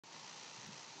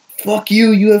Fuck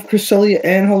you! You have Cresselia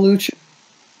and Halucha.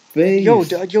 Face. Yo,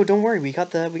 don't worry. We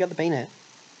got the Bayonet.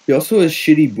 He also has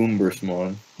shitty Boom Burst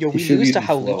mod. Yo, He we should be lose to using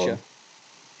Swallow. Howlucha.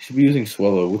 He should be using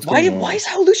Swallow. What's going on? Why is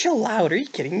Howlucha allowed? Are you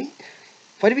kidding me?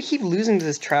 Why do we keep losing to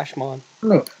this trash mod? I don't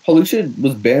know. Halucha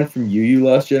was banned from UU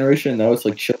last generation, and now it's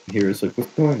like shut here. It's like,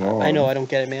 what's going on? I know, I don't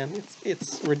get it, man.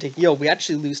 It's ridiculous. Yo, we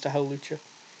actually lose to Howlucha.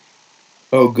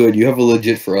 Oh, good. You have a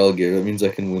legit for Alligator. That means I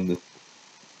can win this.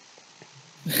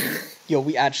 Yo,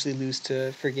 we actually lose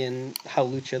to friggin'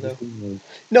 Howlucha, though.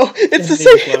 No, it's the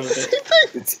same thing!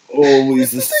 It's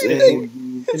always the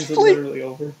same. It's literally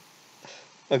over.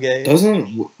 Okay.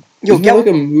 Isn't Yo, there like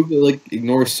a move that like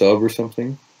ignore sub or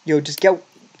something? Yo, just get...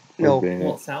 No.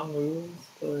 Well, sound moves,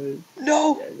 but...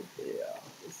 No! Yeah.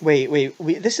 Wait.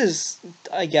 This is,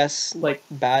 I guess, like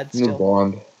bad still. No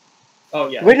bond. Oh,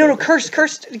 yeah. Wait, no, Curse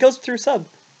goes through sub.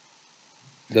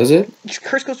 Does it?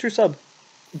 Curse goes through sub.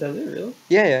 Does it really?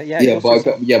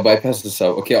 Yeah. Bypass the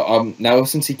sub. Okay, now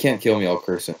since he can't kill me, I'll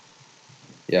curse him.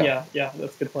 Yeah. Yeah,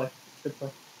 that's good play. Good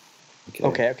play.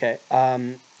 Okay.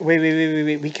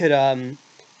 Wait. We could,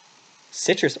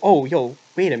 Citrus. Oh, yo,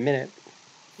 wait a minute.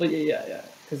 Like, yeah.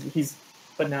 Because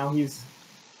now he's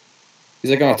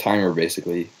like on a timer,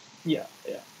 basically. Yeah.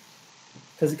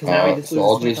 Because now he just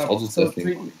loses. I'll just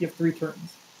you have 3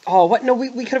 turns. Oh, what? No, we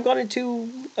could have gone into...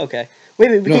 Okay.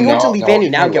 Wait, we can go to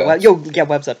Levandy now. Get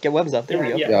webs up. Get webs up. There we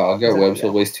go. Yeah, I'll get webs.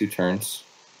 He'll waste 2 turns.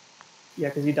 Yeah,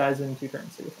 because he dies in 2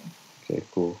 turns. So okay,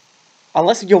 cool.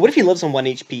 Unless, what if he lives on 1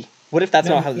 HP? What if that's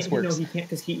not how this works? No, he can't,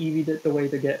 because he EV'd it the way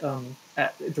to get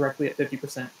directly at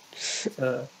 50%.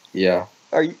 Yeah.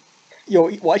 Are you...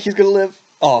 Yo, why he's gonna live?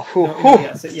 Oh,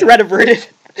 threat averted.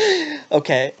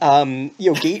 Okay,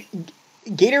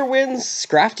 Gator wins,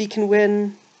 Scrafty can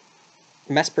win,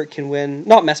 Mespert can win.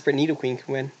 Not Mespert, Nidoqueen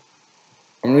can win.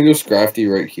 I'm gonna go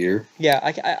Scrafty right here.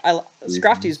 Yeah,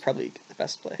 Scrafty is probably the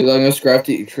best play. Because I know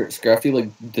Scrafty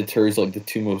like deters like the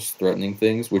 2 most threatening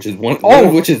things, which is one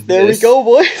of which is there we go,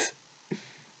 boys.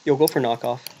 Yo, go for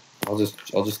knockoff. I'll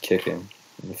just kick him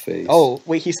in the face. Oh,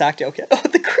 wait, he sacked it. Okay. Oh,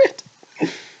 the crit.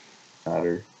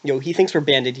 Matter. Yo, he thinks we're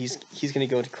banded. He's gonna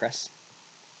go to Crest.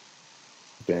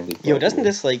 Banded. Yo, doesn't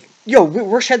this like... Yo,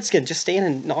 we're Shedskin. Just stay in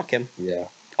and knock him. Yeah.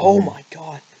 Oh my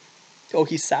god. Oh,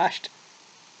 he's sashed.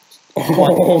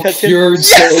 Oh, cured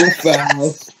so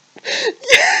fast.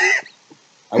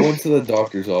 I went to the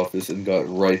doctor's office and got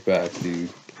right back, dude.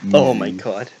 Easy. Oh my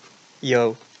god.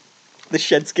 Yo. The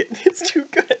Shedskin. It's too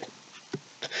good.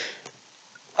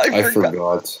 I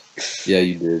forgot. Yeah,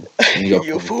 you did. And you got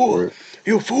you fool.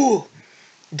 You fool.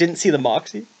 Didn't see the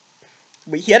Moxie?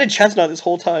 Wait, he had a chestnut this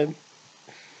whole time.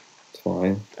 It's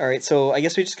fine. Alright, so I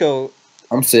guess we just go...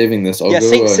 I'm saving this. I'll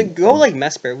go like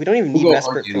Mespert. We don't even need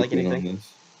Mespert for like anything.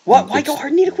 What? Why go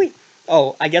hard Nidoqueen?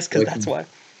 Oh, I guess because that's why.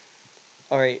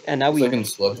 Alright, and now we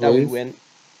win.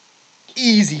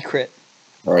 Easy crit.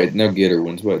 Alright, now Gator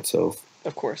wins by itself.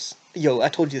 Of course. Yo, I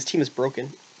told you this team is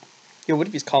broken. Yo, what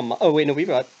if he's calm? Oh wait, no, we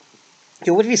got...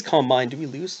 Yo, what if he's calm mind? Do we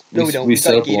lose? No, we don't. We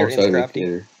set got up Gator and alongside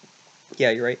Scrafty.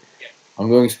 Yeah, you're right. I'm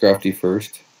going Scrafty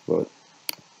first, but...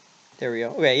 There we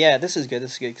go. Okay, yeah, this is good,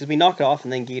 because we knock it off,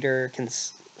 and then Gator can,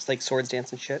 like, swords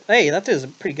dance and shit. Hey, that is a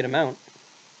pretty good amount.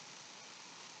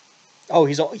 Oh,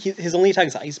 his only attack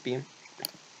is Ice Beam.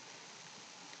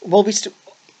 Well, we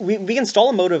can stall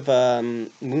a mode of,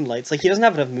 Moonlights. Like, he doesn't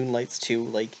have enough Moonlights, too.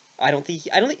 Like, I don't think,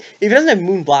 if he doesn't have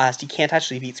Moonblast, he can't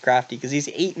actually beat Scrafty, because he's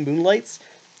 8 Moonlights,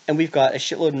 and we've got a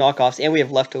shitload of knockoffs, and we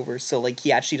have leftovers, so, like,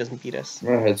 he actually doesn't beat us. I'm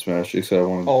gonna head smash, because I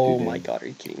want to Oh my god, are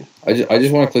you kidding me? I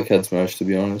just want to click head smash, to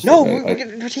be honest. No,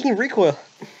 we're taking recoil.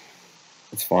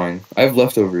 It's fine. I have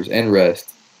leftovers, and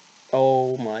rest.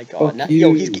 Oh my god. Fuck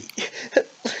Yo, you. he's...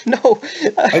 No!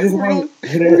 I just want to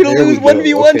hit it. We're gonna lose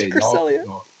 1v1 to Cresselia.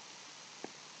 No.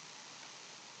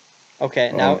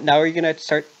 Okay, now are you gonna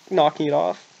start knocking it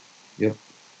off? Yep.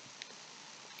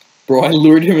 Bro, I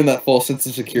lured him in that false sense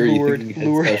of security. Lured.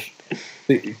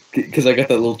 Because I got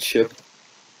that little chip.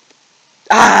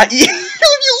 Ah! You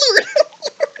lured him!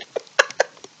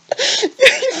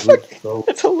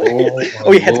 That's hilarious.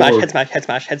 Oh, yeah, head smash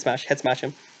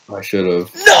him. I should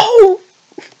have. No!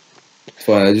 It's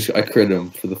fine, I crit him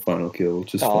for the final kill,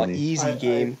 which is funny. Easy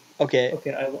game. Okay.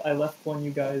 Okay, I left one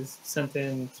you guys sent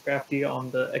in Scrafty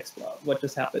on the Explode. What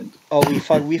just happened? Oh, we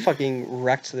fucking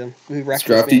wrecked them. We wrecked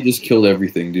Scrafty just killed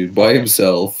everything, dude, by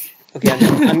himself. Okay,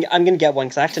 I'm gonna get one,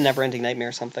 because I have to Never-Ending Nightmare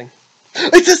or something.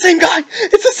 It's the same guy!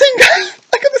 It's the same guy!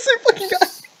 I got the same fucking guy!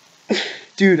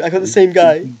 Dude, I got the same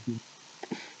guy.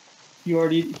 You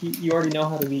already know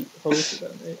how to beat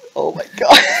Holistic, right? Oh my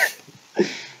god.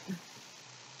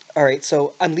 Alright,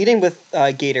 so I'm leading with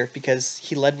Gator because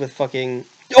he led with fucking...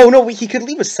 Oh no, he could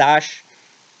lead with Sash.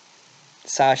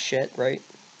 Sash shit, right?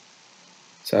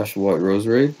 Sash what? Rose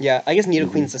Raid? Yeah, I guess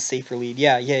Nidoqueen's a safer lead.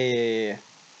 Yeah.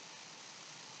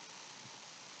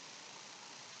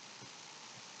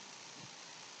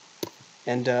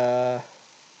 And I'm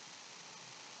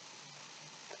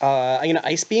gonna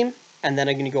Ice Beam, and then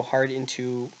I'm gonna go hard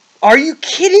into. Are you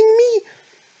kidding me?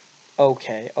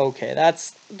 Okay,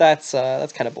 that's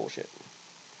kind of bullshit.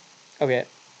 Okay.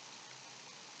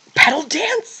 Pedal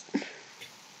Dance.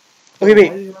 Okay,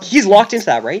 wait. He's locked into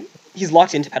that, right? He's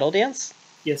locked into Pedal Dance.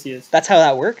 Yes, he is. That's how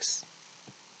that works.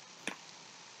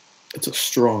 It's a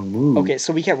strong move. Okay,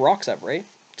 so we get rocks up, right?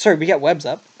 Sorry, we get webs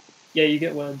up. Yeah, you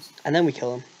get webs. And then we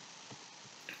kill him.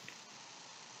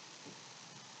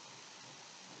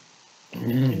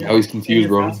 Now he's confused,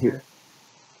 bro.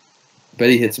 Bet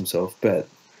he hits himself. Bet.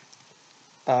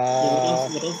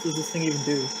 What else does this thing even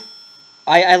do?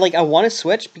 I want to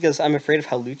switch because I'm afraid of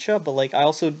Hawlucha, but like I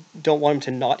also don't want him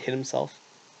to not hit himself.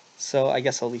 So I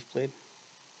guess I'll Leaf Blade.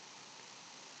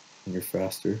 And you're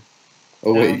faster.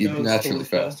 Oh wait, you're naturally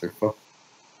faster. Fuck.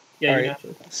 Yeah, you're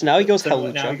naturally faster. So now he goes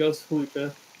Hawlucha. Now he goes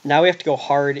Hawlucha. Now we have to go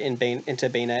hard into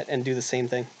Bayonet and do the same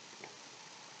thing.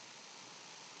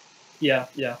 Yeah.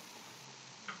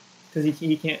 Because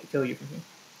he can't kill you from here.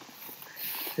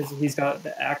 Because he's got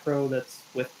the acro that's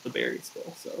with the berry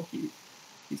still, so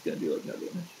he's gonna do like no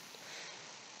damage.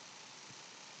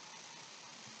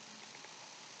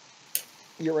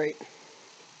 You're right.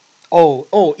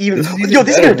 Oh, even this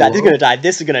is gonna die. This is gonna die.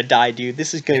 This is gonna die, dude.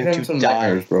 This is going to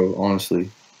die, bro. Honestly.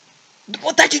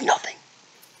 Well, that did nothing.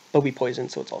 But we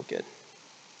poisoned, so it's all good.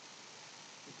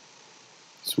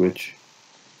 Switch.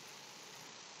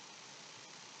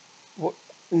 What?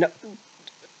 No.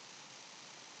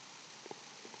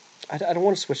 I don't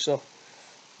want to switch though.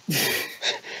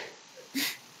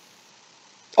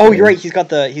 Oh, you're right. He's got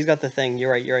the thing.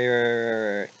 You're right.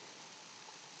 Easy.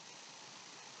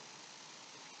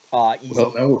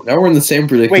 Well, now we're in the same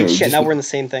predicament. Wait, shit. Now we're in the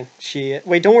same thing.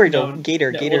 Wait, don't worry, don't.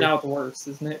 Gator. Well, now it's worse,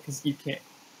 isn't it? Because you can't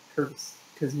curse.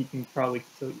 Because he can probably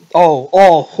kill you.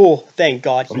 Oh! Thank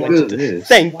God he went to this.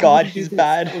 Thank God he's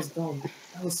bad. That was dumb.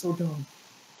 That was so dumb.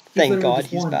 Thank God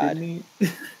he's bad.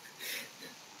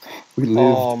 We lived.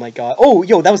 Oh my God. Oh,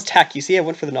 yo, that was tech. You see, I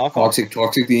went for the knockoff. Toxic,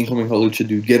 the incoming Hawlucha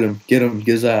dude. Get him, get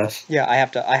his ass. Yeah, I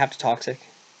have to toxic,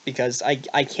 because I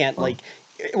can't like,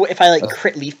 if I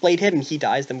crit Leaf Blade him and he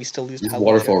dies, then we still lose. This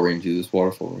waterfall range, dude. This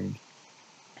waterfall range.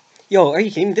 Yo, are you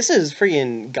kidding me? This is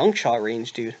freaking gunk shot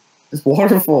range, dude. This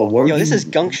waterfall. Yo, this is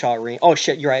gunk shot range. Oh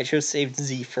shit, you're right. I should have saved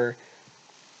Z for.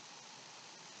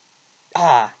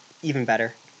 Even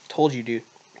better. Told you, dude.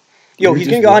 Yo, he's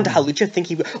gonna go on to Hawlucha.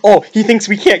 He thinks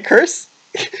we can't curse?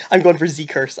 I'm going for Z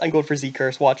curse.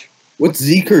 Watch. What's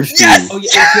Z curse do? Yes! Oh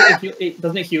yeah,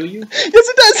 doesn't it heal you? Yes,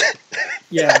 it does!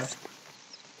 Yeah. Yes.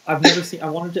 I've never seen.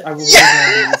 I wanted to use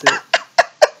it.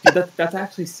 Dude, that's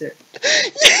actually sick.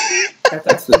 That's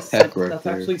actually so good.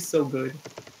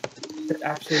 That's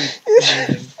actually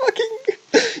amazing.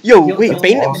 Yo, wait,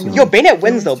 Bayonet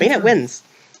wins though. Bayonet wins.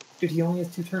 Dude, he only has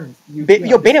 2 turns.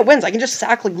 Bayonet wins. I can just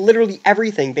sack like literally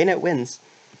everything. Bayonet wins.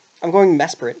 I'm going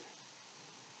Mesprit.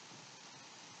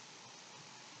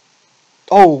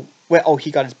 Oh, wait. Oh, he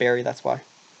got his berry. That's why.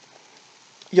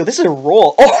 Yo, this is a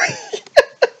roll. Oh,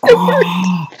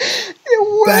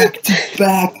 it worked. Back to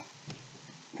back.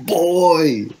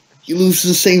 Boy, you lose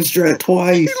the same strat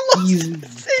twice.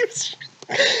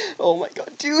 Oh my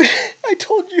God, dude! I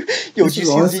told you. Yo, did you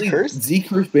see Z curse? Z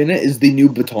curse Bayonet is the new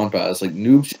baton pass. Like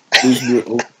noobs lose to it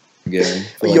over again.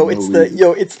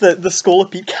 It's the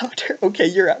Scolipede counter. Okay,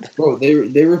 you're up. Bro,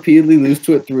 they repeatedly lose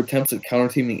to it through attempts at counter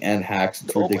teaming and hacks.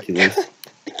 It's ridiculous.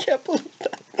 I can't believe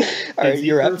that. All right,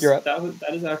 you're up.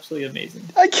 That is actually amazing.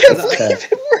 I can't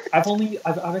believe it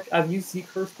worked. I've used Z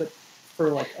curse, but for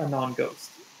like a non-ghost.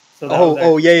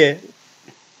 So yeah.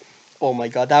 Oh my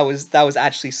God, that was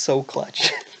actually so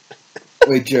clutch.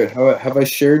 Wait, Jared, have I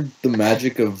shared the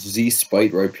magic of Z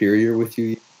Spite Rhyperior with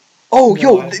you? Oh,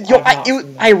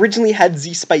 I originally had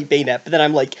Z Spite Bayonet, but then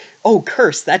I'm like, oh,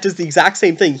 curse, that does the exact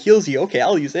same thing, heals you. Okay,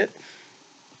 I'll use it.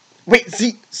 Wait,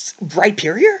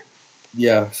 Rhyperior?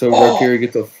 Yeah, so Rhyperior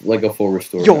gets a full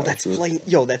restore. Yo, that's flame.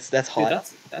 Yo, that's hot. Dude,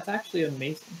 that's actually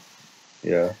amazing.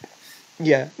 Yeah.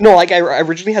 Yeah. No, like I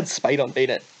originally had Spite on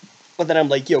Bayonet. But then I'm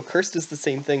like, yo, curse does the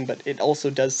same thing, but it also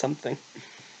does something.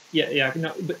 Yeah,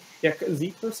 no, but yeah,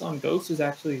 Z curse on Ghost is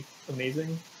actually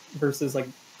amazing versus like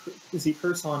Z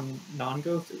curse on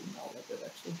non-Ghost is not that good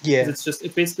actually. Yeah, it's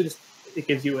basically just it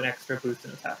gives you an extra boost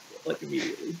in attack like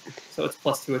immediately, so it's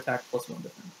 +2 attack, +1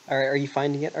 defense. All right, are you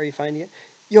finding it?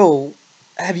 Yo,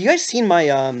 have you guys seen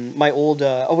my my old?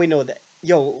 Oh wait, no,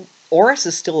 Oris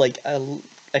is still like a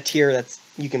tier that's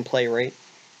you can play, right?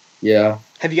 Yeah.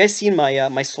 Have you guys seen my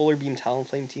my Solar Beam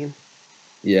Talonflame team?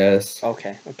 Yes.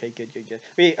 Okay. Okay. Good. Good. Good.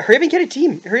 Wait. Hurry up and get a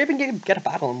team. Hurry up and get a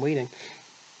battle. I'm waiting.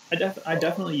 I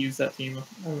definitely used that team.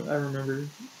 I remember.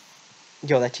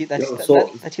 Yo, that team. Yo,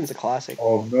 That team's a classic.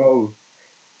 Oh no.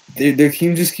 Their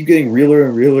team just keep getting realer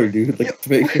and realer, dude. Like, it's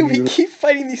making We keep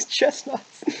fighting these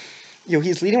chestnuts. Yo,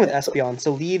 he's leading with Espeon,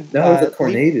 so lead. Now it's a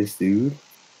Tornadus, dude.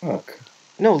 Fuck.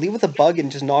 No, lead with a bug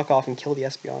and just knock off and kill the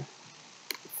Espeon.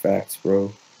 Facts,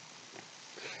 bro.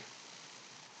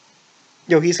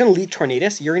 Yo, he's gonna lead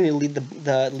Tornadus. You're gonna lead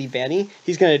the lead Vanny.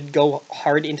 He's gonna go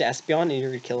hard into Espeon, and you're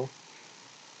gonna kill him.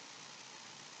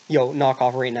 Yo, knock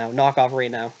off right now. Knock off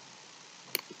right now.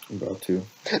 I'm about to.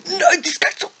 No, this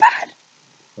guy's so bad.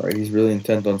 All right, he's really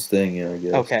intent on staying in, I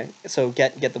guess. Okay, so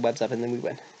get the webs up, and then we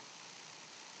win.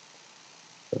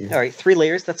 Okay. All right, 3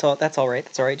 layers. That's all. That's all right.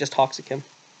 That's all right. Just toxic him.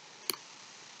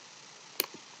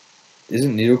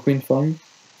 Isn't Nidoqueen fine?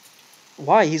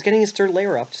 Why? He's getting his 3rd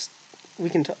layer up. Just we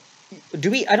can.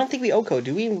 Do we? I don't think we Oko.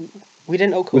 Do we? We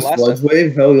didn't Oko With last Sludge time.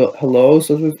 Wave? Hello?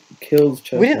 Sludge Wave kills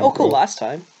Chestnut. We didn't Oko bro. last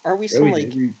time. Aren't we Yeah, still we like?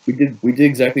 did. We did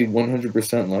exactly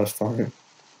 100% last time.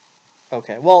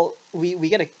 Okay. Well,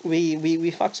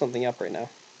 we fucked something up right now.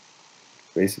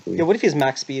 Basically. Yo, what if he's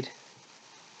max speed?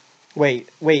 Wait.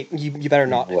 You better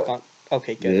not have What? gone.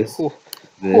 Okay, good. This. Whew.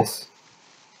 This.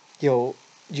 Yo,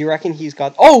 do you reckon he's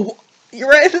got? Oh, you're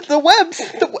right. The webs.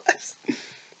 The webs.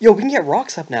 Yo, we can get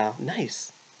rocks up now.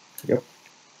 Nice. Yep.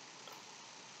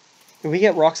 We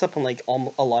get rocks up on like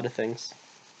a lot of things.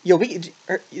 Yo,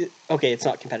 okay, it's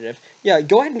not competitive. Yeah,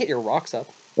 go ahead and get your rocks up.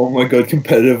 Oh my god,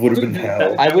 competitive would have been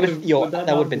hell. I would have. Yo, that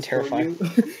would have been destroy terrifying.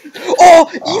 you?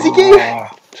 Oh, easy game.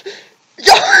 Ah,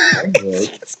 Yo.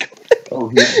 oh,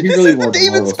 he This really is the wanted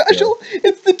David Marvel special. stuff.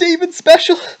 It's the David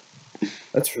special.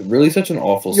 That's really such an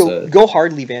awful Yo, set. go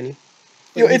hardly, Vanny.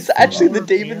 Yo, Wait, it's he's actually the Thor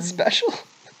David and- special.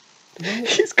 What?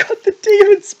 He's got the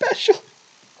David special.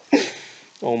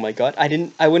 Oh my god,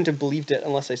 I wouldn't have believed it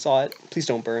unless I saw it. Please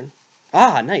don't burn.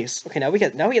 Ah, nice. Okay, now we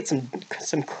get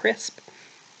some crisp.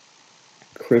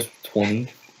 Crisp 20.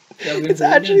 Yeah, we It's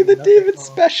really actually didn't the know David that.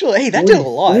 special. Hey, that did a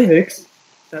lot. Phoenix.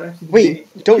 That actually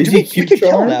Wait, don't Is do he we cute could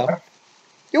kill charm? now.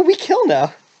 Yo, we kill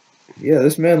now. Yeah,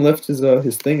 this man left his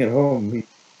thing at home. He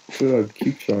put a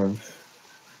cute charm.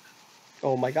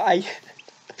 Oh my god.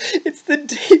 It's the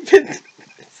David.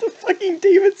 It's the fucking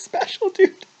David special,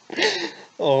 dude.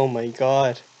 Oh my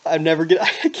god. I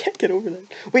can't get over that.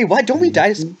 Wait, what? Don't we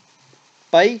die to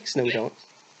spikes? No, we don't.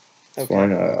 It's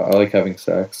fine. I like having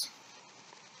sex.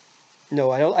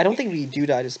 No, I don't think we do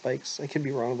die to spikes. I could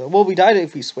be wrong though. Well, we died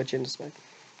if we switch into spike.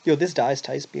 Yo, this dies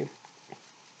to Ice Beam.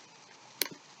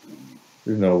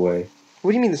 There's no way.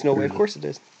 What do you mean there's no way? Of course it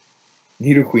is.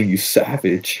 Nidoqueen, you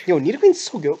savage. Yo, Nidoqueen's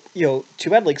so good. Yo, too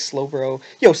bad like Slowbro.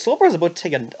 Yo, Slowbro's about to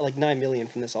take like 9 million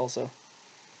from this also.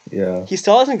 Yeah. He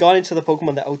still hasn't gone into the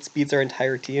Pokemon that outspeeds our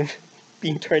entire team.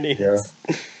 Being Tornadus.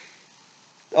 Yeah.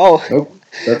 Oh. Nope.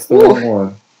 That's the Ooh. wrong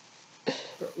one.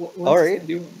 What's Alright. he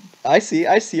doing? I see.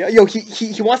 Yo,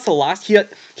 he wants to last.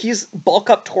 He's bulk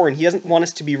up Torn. He doesn't want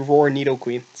us to be Roar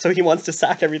Nidoqueen. So he wants to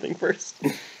sack everything first.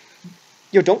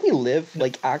 Yo, don't we live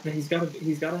like act? He's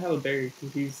gotta have a berry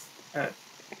because he's at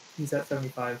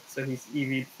 75, so he's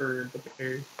EV'd for the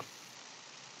berry.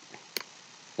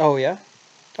 Oh yeah.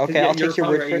 Okay, Yeah, I'll take your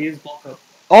probably word right, for he it. is bulk up.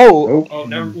 Oh. Nope. Oh,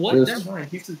 never This- mind.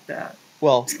 He's just that.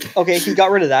 Well, okay, he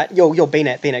got rid of that. Yo,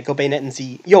 Bayonet, go Bayonet and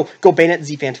Z. Yo, go Bayonet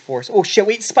Z Phantom Force. Oh shit,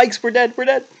 wait, spikes, we're dead.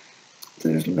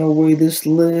 There's no way this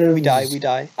lives. We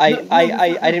die. No,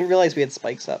 I didn't realize we had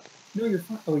spikes up. No, you're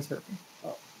fine. Oh, he's hurt me.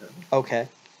 Oh, no. Okay.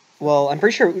 Well, I'm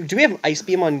pretty sure. Do we have Ice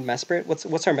Beam on Mesprit?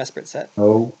 What's our Mesprit set?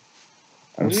 No.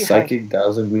 I'm What do we Psychic,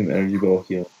 Dazzling Gleam, Energy Ball,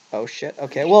 Heal. Oh shit.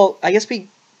 Okay. Well, I guess we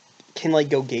can like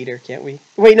go Gator, can't we?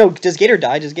 Wait, no. Does Gator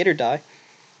die?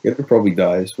 Gator probably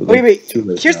dies. But Wait. too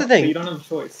late Here's now. the So you thing. don't have a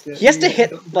choice. Yeah, He has to you hit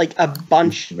don't- like a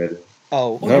bunch. Committed.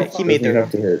 Oh, Nope, he made doesn't their.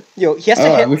 have to hit. Yo, he has to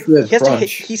Oh, I hit. wish we had He has to hit.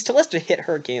 Crunch. He still has to hit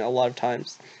Hurricane a lot of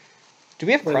times. Do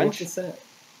we have Wait, Crunch? what's the set?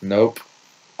 Nope.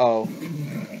 Oh.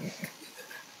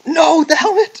 No, the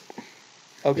helmet.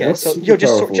 Okay, Yeah, that's so super yo,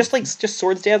 powerful. just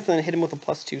Swords Dance and then hit him with a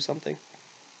 +2 something.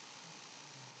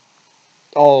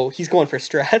 Oh, he's going for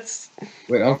strats.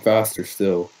 Wait, I'm faster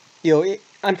still. Yo,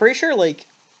 I'm pretty sure like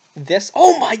this.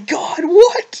 Oh my god,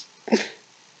 what?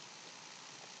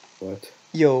 What?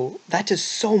 Yo, that does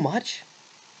so much.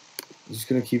 It's just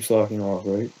gonna keep slacking off,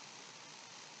 right?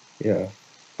 Yeah.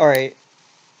 All right.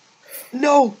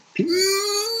 No.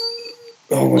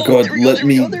 Oh my god, there we go, let there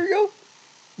we me. go, there we go.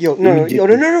 Yo,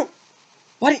 no.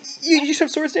 What? You should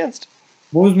have Swords Danced.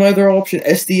 What was my other option?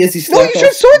 SDS No, you should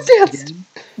have Swords Danced.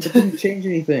 It didn't change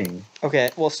anything. Okay,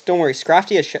 well, don't worry.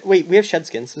 Scrafty has Wait, we have Shed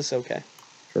Skins. This is okay.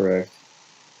 Correct.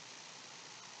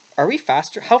 Are we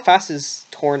faster? How fast is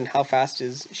Torn? How fast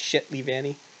is shit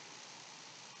Levani?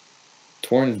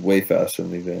 Torn is way faster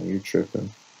than Levan. You're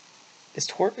tripping. Is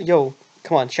Torn? Yo,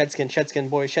 come on, Shedskin,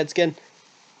 boy, Shedskin.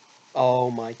 Oh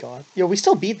my god. Yo, we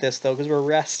still beat this though because we're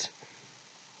rest.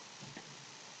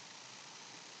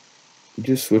 He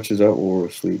just switches out while we're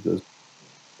asleep. Does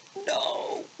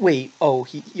No. Wait. Oh,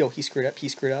 he screwed up. He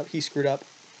screwed up. He screwed up.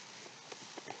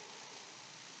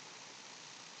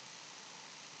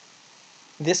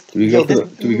 This. Do we go for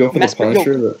the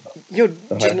Punisher? The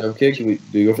high jump kick? Do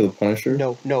we go for the Punisher?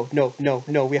 No. We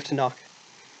have to knock.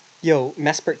 Yo,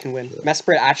 Mesprit can win.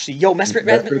 Mesprit actually. Yo, Mesprit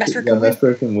can win.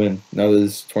 Mesprit can win. Now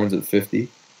that Torn's at 50.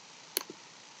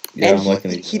 Yeah, and I'm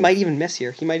liking he might even miss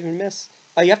here. He might even miss.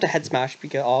 Oh, you have to head smash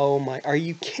because. Oh my. Are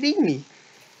you kidding me?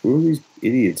 Who are these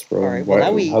idiots, bro? All right. Well, now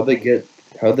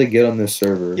how'd they get on this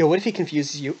server? Yo, what if he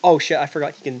confuses you? Oh shit! I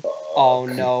forgot he can. Oh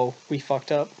no, we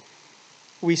fucked up.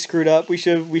 We screwed up. We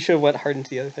should have went hard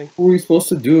into the other thing. What were we supposed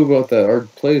to do about that? Our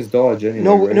play is dodge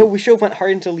anyway. No, we should have went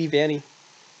hard into Levani.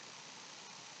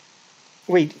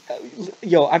 Wait,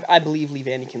 yo, I believe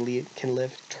Levani can live.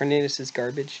 Tornadus is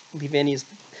garbage. Levani's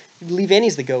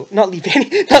the goat. Not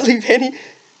Levani. Not Levani.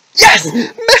 Yes,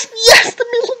 yes, the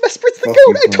middle of Mesprit's the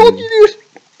goat. I told you, dude.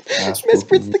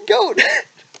 Mesprit's the goat.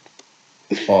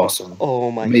 Awesome. Oh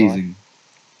my god. Amazing.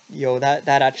 Yo, that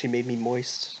actually made me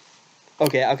moist.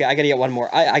 Okay, I gotta get one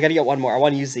more. I gotta get one more. I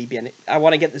want to use Z. I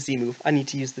want to get the Z move. I need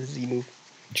to use the Z move.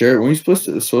 Jared, when you supposed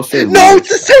to No, it's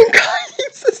the same guy.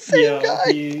 It's the same guy.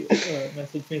 Yeah, he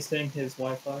messaged me saying his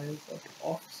Wi-Fi is like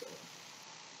off. So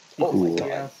oh my god!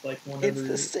 asked, like, whenever, it's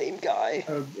the same guy.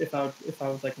 If I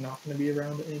was like not gonna be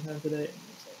around at any time today, and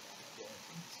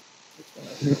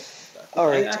it's like, all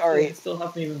right. I still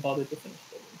haven't even bothered to finish it.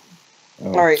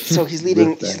 Oh. All right, so he's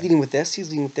leading. He's leading with this.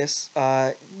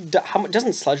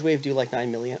 Doesn't Sludge Wave do like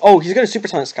 9 million? Oh, he's gonna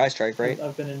Supersonic Sky Strike, right?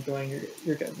 I've been enjoying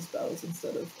your guys' battles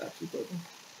instead of actually building.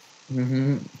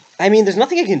 I mean, there's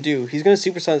nothing I can do. He's gonna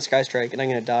Supersonic Sky Strike, and I'm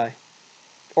gonna die,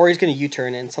 or he's gonna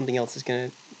U-turn, and something else is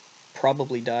gonna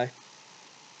probably die.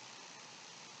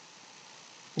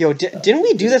 Yo, didn't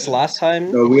we do this last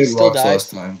time? No, we had rocks last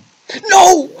time.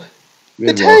 No, we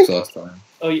had rocks last time.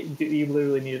 Oh, you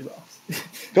literally needed rocks.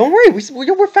 Don't worry,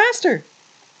 we're faster.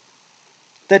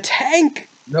 The tank.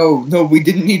 No, we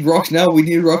didn't need rocks now. We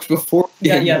needed rocks before.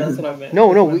 Yeah, that's what I meant. No,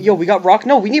 we got rock.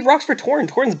 No, we need rocks for Torn.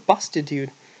 Torn's busted,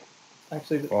 dude.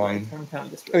 Actually, fine.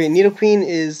 Okay, Nidoqueen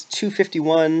is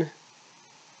 251.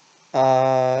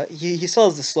 He still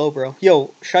has the slow, bro.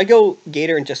 Yo, should I go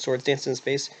Gator and just Swords Dance in his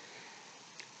face?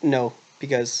 No,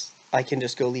 because I can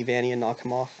just go Levani and knock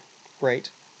him off. Right.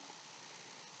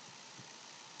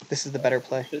 This is the better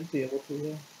play. Should be able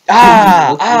to,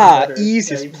 yeah.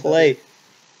 Easiest play.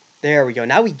 There we go.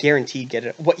 Now we guaranteed get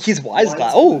it. What? He's wise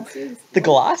glass. Oh, the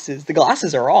glasses. The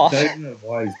glasses are off. Not even that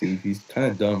wise, dude. He's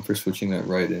kind of dumb for switching that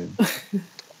right in.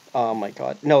 Oh my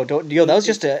god. No, don't. Yo, that was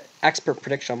just an expert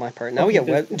prediction on my part. Now we get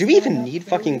webs. Do we even need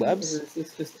fucking webs?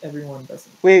 It's just everyone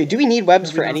doesn't. Wait, do we need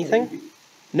webs for anything?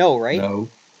 No, right? No.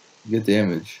 You get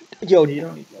damage. Yo, you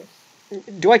don't need webs.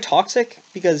 Do I Toxic?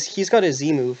 Because he's got a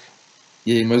Z move.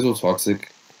 Yeah, you might as well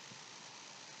Toxic.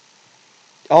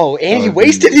 Oh, and he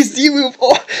wasted his Z move.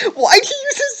 Oh, why did he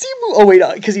use his Z move? Oh wait,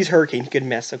 because he's Hurricane. He could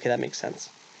miss. Okay, that makes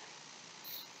sense.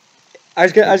 I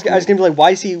was gonna be like,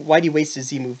 why'd he waste his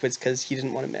Z move? It's because he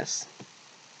didn't want to miss.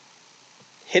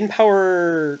 Hidden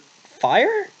Power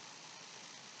Fire?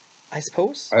 I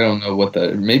suppose. I don't know what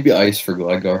that. Maybe Ice for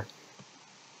Gligar.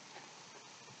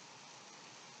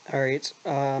 All right.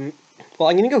 Well,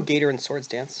 I'm gonna go Gator and Swords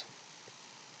Dance.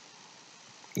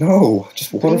 No,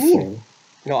 just Waterfall.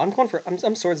 No, I'm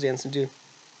Swords Dancing too.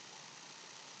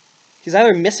 He's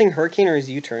either missing Hurricane or he's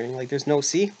U-turning. Like, there's no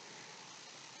C.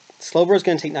 Slowbro's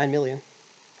gonna take 9 million.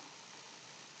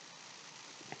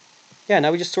 Yeah,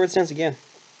 now we just Swords Dance again.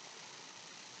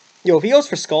 Yo, if he goes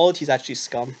for Scald, he's actually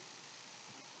scum.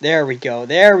 There we go.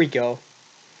 There we go.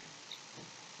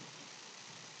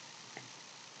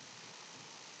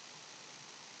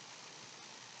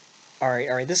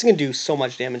 Alright, this is gonna do so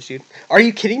much damage, dude. Are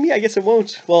you kidding me? I guess it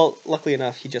won't. Well, luckily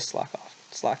enough, he just slacked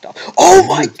off. Oh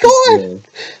my god!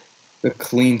 The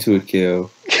clean to it KO.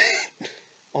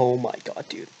 Oh my god,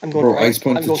 dude. I'm going Ice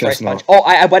Punch to Ice Punch. Oh,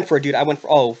 I went for it, dude.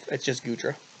 Oh, it's just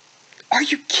Goodra. Are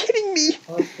you kidding me?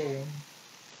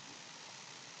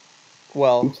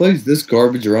 Well. Who plays this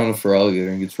garbage around a Feraligatr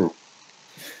and gets roped?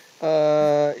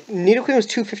 Nidoqueen was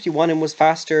 251 and was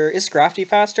faster. Is Scrafty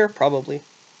faster? Probably.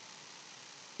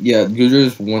 Yeah,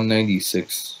 Goodra's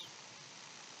 196.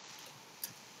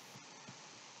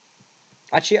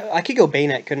 Actually, I could go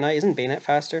Bayonet, couldn't I? Isn't Bayonet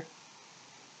faster?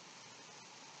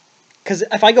 Because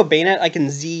if I go Bayonet, I can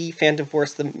Z Phantom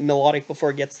Force the Melodic before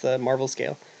it gets the Marvel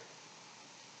Scale.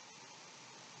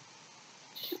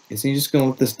 Isn't he just gonna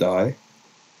let this die?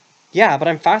 Yeah, but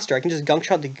I'm faster. I can just Gunk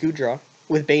Shot the Goodra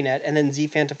with Bayonet and then Z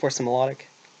Phantom Force the Melodic.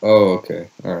 Oh, okay.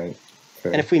 Alright.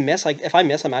 And if we miss, like, if I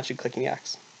miss, I'm actually clicking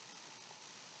X.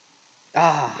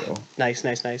 Ah, nice,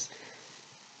 nice, nice.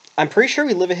 I'm pretty sure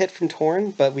we live a hit from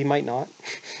Torn, but we might not.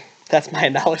 That's my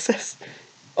analysis.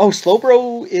 Oh,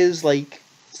 Slowbro is, like...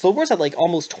 Slowbro's at, like,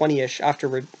 almost 20-ish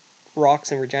after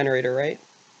Rocks and Regenerator, right?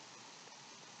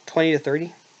 20 to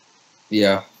 30?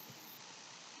 Yeah.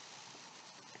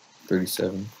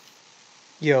 37.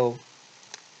 Yo.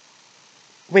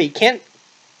 Wait, can't...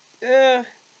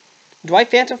 do I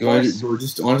Phantom Force? We're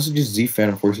just honestly just Z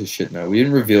Phantom Force his shit now. We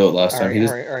didn't reveal it last time.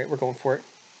 Alright, we're going for it.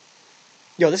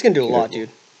 Yo, this is gonna do a lot, dude.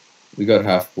 We got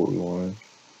half what we wanted.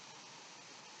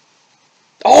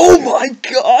 Oh my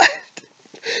god!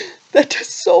 That does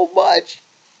so much!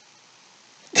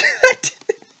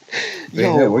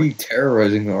 Yo, why are you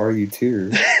terrorizing the RU tier?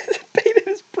 Beta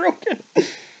is broken.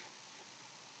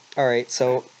 Alright,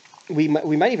 so we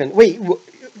might even... Wait,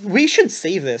 we should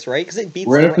save this, right? Because it beats...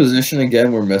 We're in a position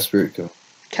again where Mesprit go.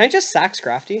 Can I just sack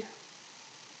Scrafty?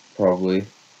 Probably.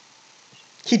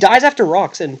 He dies after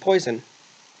Rocks and Poison.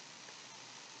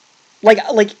 Like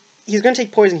he's gonna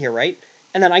take Poison here, right?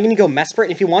 And then I'm gonna go Mesprit,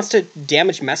 and if he wants to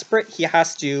damage Mesprit, he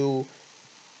has to...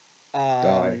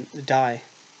 Die.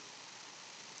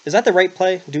 Is that the right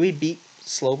play? Do we beat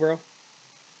Slowbro?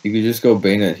 You could just go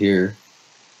Bayonet here.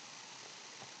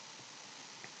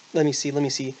 Let me see.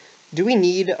 Do we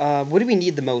need, what do we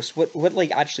need the most? What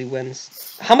like, actually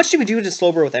wins? How much do we do to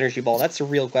Slowbro with Energy Ball? That's a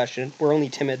real question. We're only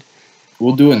timid.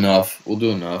 We'll do enough.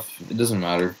 It doesn't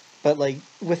matter. But, like,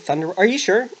 with Thunder... Are you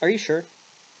sure?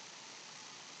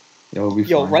 Yeah, we'll be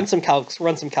fine. Run some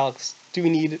calcs. Do we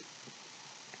need...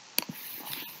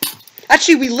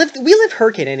 Actually, we live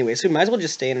Hurricane anyway, so we might as well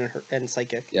just stay in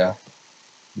Psychic. Yeah.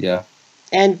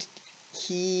 And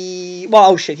he...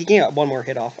 Well, oh shit, he got one more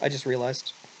hit off. I just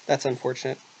realized. That's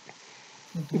unfortunate.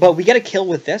 But we get a kill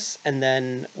with this, and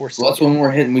then we're still... Well, that's one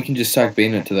more hit, and we can just sack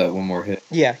Bayonet to that one more hit.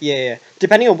 Yeah.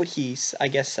 Depending on what he, I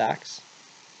guess, sacks.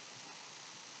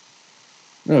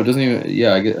 No, it doesn't even...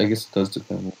 Yeah, I guess it does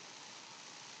depend.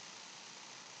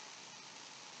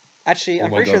 Actually,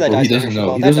 I'm pretty sure that dies. He doesn't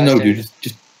know. He doesn't know, dude.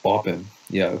 Just bop him.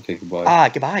 Yeah, okay, goodbye.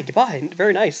 Goodbye.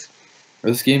 Very nice. Or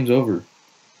this game's over.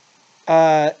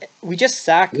 We just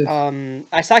sack...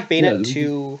 I sack Bayonet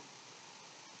to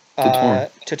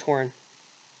Torn.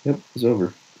 Yep, it's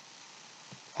over.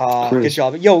 Good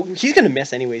job. Yo, he's gonna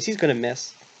miss anyways. He's gonna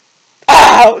miss.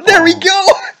 Oh, there we go!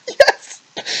 Yes!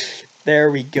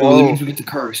 There we go. Well, that means we get to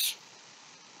curse.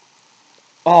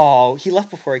 Oh, he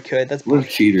left before I could. That's what a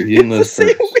cheater. He didn't let us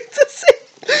curse. It's the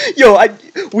same. Yo,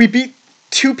 we beat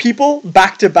 2 people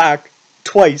back to back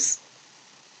twice.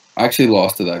 I actually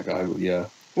lost to that guy, but yeah.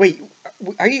 Wait,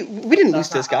 are you... We didn't lose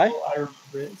to this guy. I remember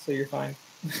it, so you're fine.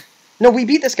 No, we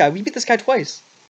beat this guy. We beat this guy twice.